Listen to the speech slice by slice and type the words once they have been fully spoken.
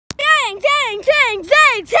zing,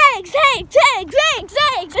 zing, zing, zing, zing, zing,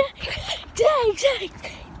 zing, zing,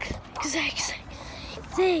 zing,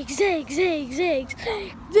 zing, zing, zing, zing, zing,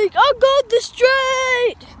 zing. I'll go the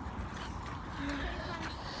straight.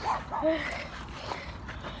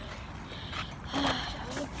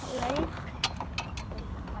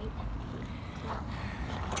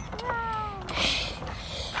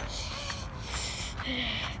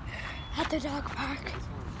 At the dog park.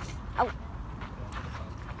 Oh.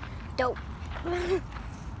 Dope.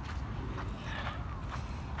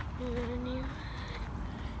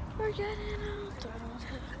 We're getting out.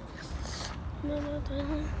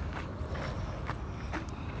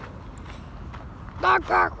 Dog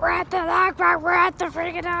park, we're at the dog park, we're at the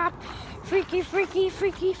freaking up. Freaky, freaky,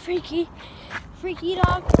 freaky, freaky. Freaky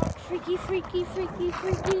dog park, freaky, freaky, freaky,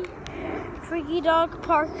 freaky. Freaky dog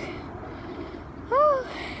park. Oh.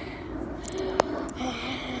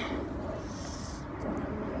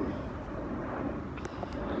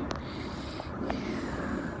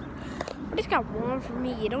 I just got one for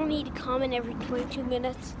me. You don't need to comment every 22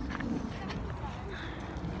 minutes.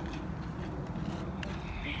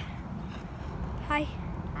 Hi.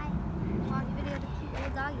 Hi. Want to video the cute little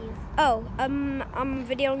doggies? Oh, I'm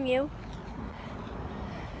videoing you.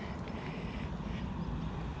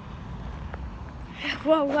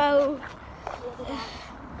 Whoa, whoa.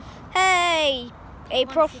 Hey,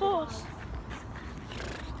 April Fools.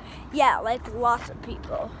 Yeah, like lots of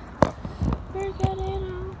people. We're getting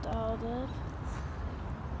out all the...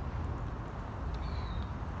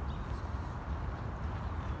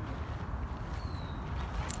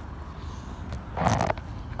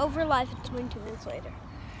 Over live, it's 22 minutes later.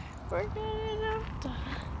 We're getting out the...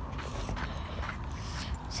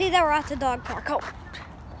 See that we're at the dog park. Oh.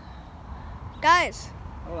 Guys.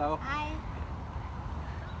 Hello. Hi.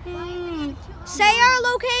 Say our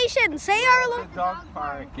location. Say our The dog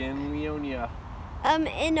park in Leonia.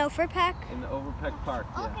 in Overpeck. In the Overpeck Park.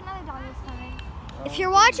 Oh, Yeah. look, another dog is coming. If you're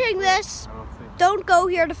watching this, I don't see. don't go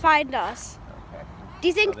here to find us. Okay. Do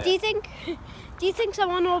you think? Oh, Do you think? Do you think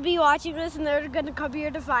someone will be watching this and they're gonna come here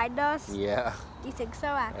to find us? Yeah. Do you think so?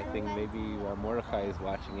 I Actually? think maybe Mordecai is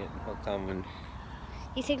watching it and he'll come and.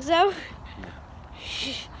 You think so?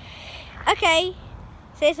 Okay.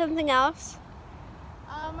 Say something else.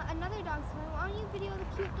 Another dog's coming. Why don't you video the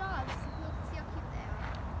cute dogs? Let's see how cute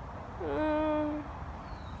they are.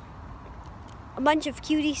 A bunch of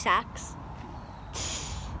cutie sacks.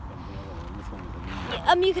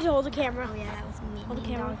 You can hold the camera. Oh yeah, that was me. Hold the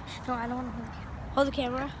camera. No, I don't want to hold the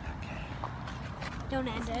camera. Hold the camera. Don't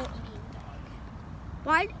end it.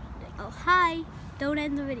 Why? Oh, hi. Don't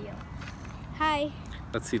end the video. Hi.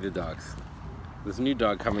 Let's see the dogs. There's a new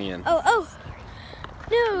dog coming in. Oh.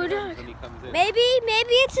 No, dog. When he comes in. Maybe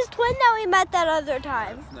it's his twin that we met that other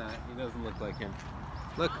time. It's not. He doesn't look like him.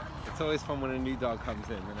 Look, it's always fun when a new dog comes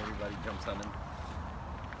in and everybody jumps on him.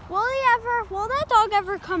 Will that dog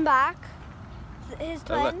ever come back? His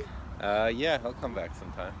Oh, twin? look. Yeah, he'll come back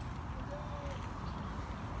sometime.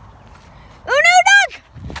 Oh, no, dog!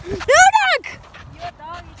 No, dog! Your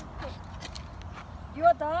dog is cool.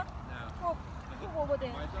 Your dog? No. Oh, look over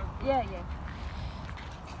there. My dog? Yeah, yeah.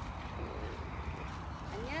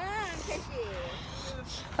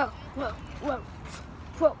 Oh, whoa, whoa,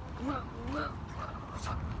 whoa, whoa,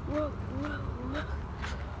 whoa, whoa,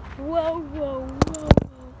 whoa, whoa,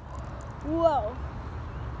 whoa, whoa.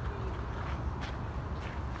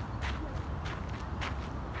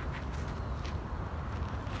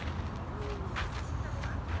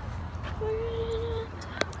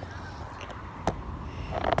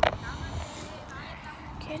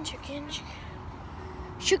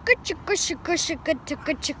 Chicka chicka chicka chicka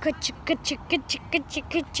chicka chicka chicka chicka chicka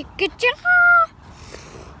chicka chicka chicka.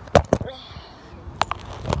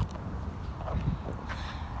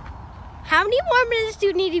 How many more minutes do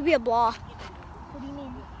you need to be a blah? What do you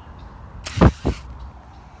mean?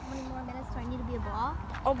 How many more minutes do I need to be a ball?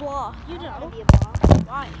 A blah. You I don't know. want to be a ball.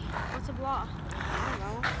 Why? What's a blah? I don't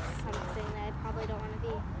know. Something that I probably don't want to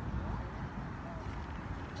be.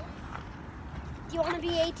 Do you want to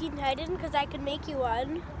be 18 Titan? Because I can make you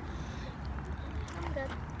one. I'm good.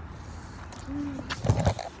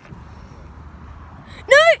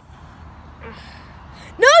 No!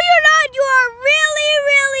 No, you're not! You are really,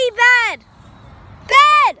 really bad!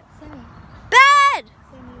 Bad! Sammy. Bad!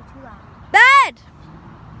 Sammy, you're too loud. Bad!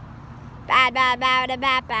 Bad, bad, bad, bad,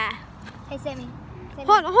 bad, bad. Hey, Sammy. Sammy.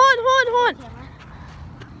 Hold. Camera.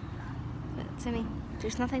 Sammy,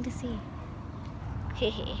 there's nothing to see.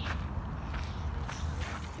 Hehe.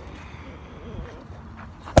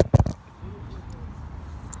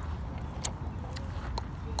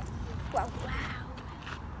 Wow.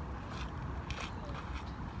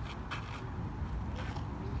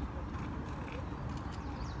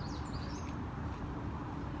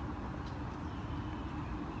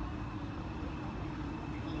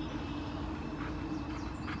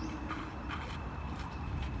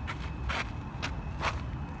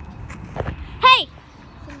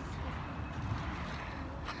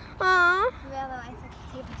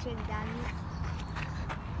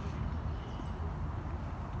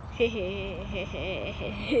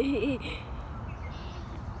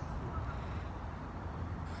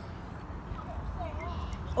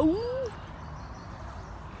 Oh.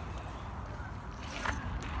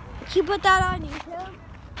 Can you put that on YouTube? I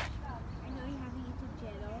know you have a YouTube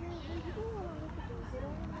channel.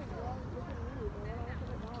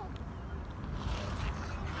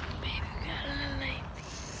 Baby, we got a name.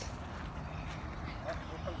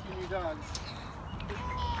 Continue dogs.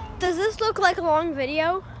 Does this look like a long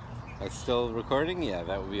video? It's still recording? Yeah,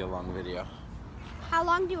 that would be a long video. How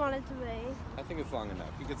long do you want it to be? I think it's long enough.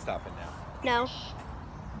 You could stop it now. No.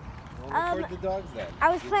 Well, record the dogs then. I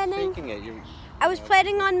was You're planning- faking it. I was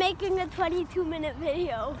planning on making a 22-minute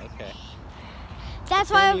video. Okay. That's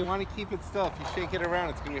Sammy, why. you want to keep it still. If you shake it around,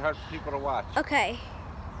 it's going to be hard for people to watch. Okay.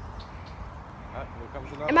 Oh, here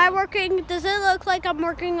comes another Am I one. working? Does it look like I'm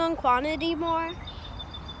working on quantity more?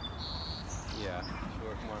 Yeah, you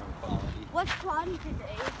work more on quality. What's quantity?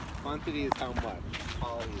 Quantity is how much.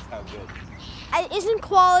 Quality is how good. Isn't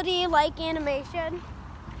quality like animation?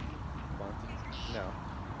 Quantity? No.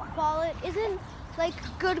 Quality isn't like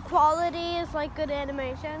good quality is like good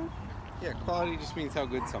animation. Yeah, quality just means how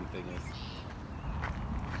good something is.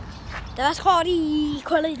 That's quality.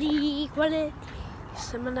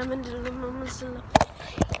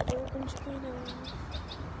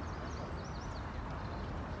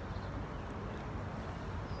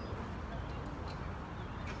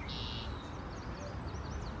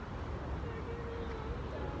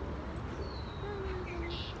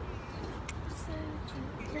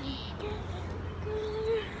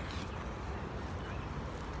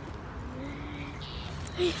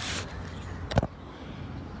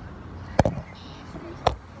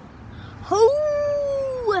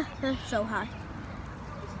 Oh, that's so high.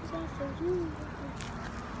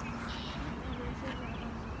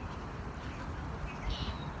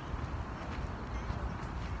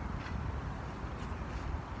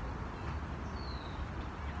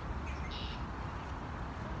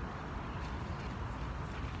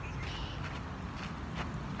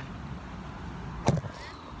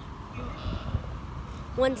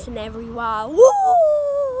 Once in every while. Woo!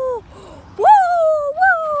 Woo! Woo!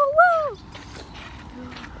 Woo!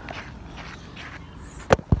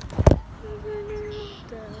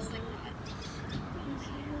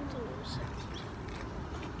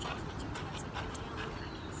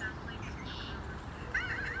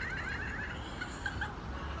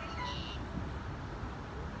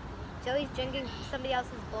 Joey's drinking from somebody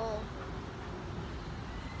else's bowl.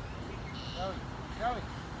 Joey.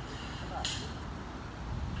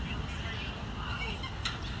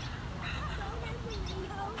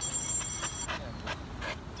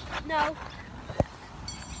 No.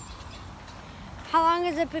 How long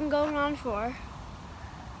has it been going on for?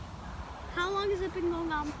 How long has it been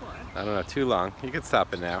going on for? I don't know, too long. You can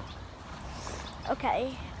stop it now.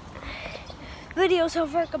 Okay. Video's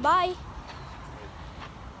over. Goodbye.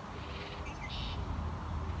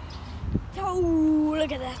 Oh,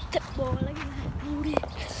 look at that tip boy. Look at that booty.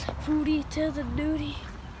 Fruity to the duty.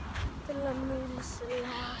 The lemon is so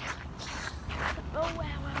hot. Oh, wow, wow,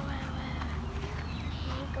 wow, wow.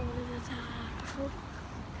 We're going to the top.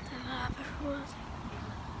 Top.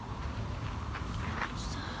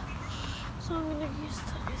 So I'm going to use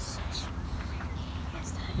the session.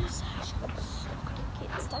 Yes, that is session. I'm going to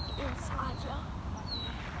get stuck inside y'all.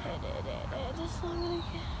 This I'm going to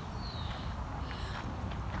get.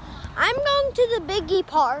 I'm going to the Biggie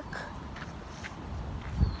Park.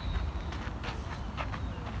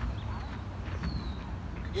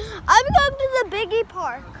 I'm going to the Biggie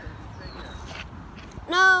Park.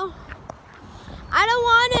 No, I don't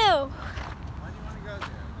want to. Why do you want to go there?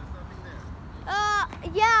 There's nothing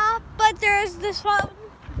there. Yeah, but there's this one.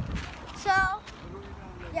 So,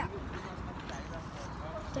 yeah.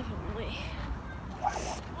 Definitely.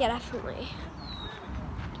 Yeah, definitely.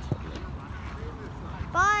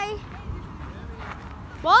 Bye.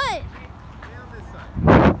 What? Stay on this side.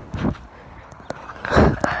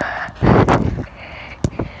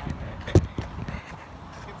 You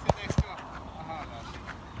can sit next to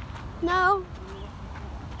No.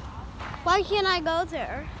 Why can't I go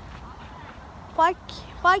there? Why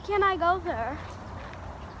can't I go there?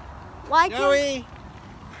 Why can't? Joey!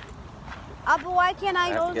 But why can't I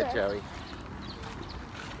I go have to there? get Joey.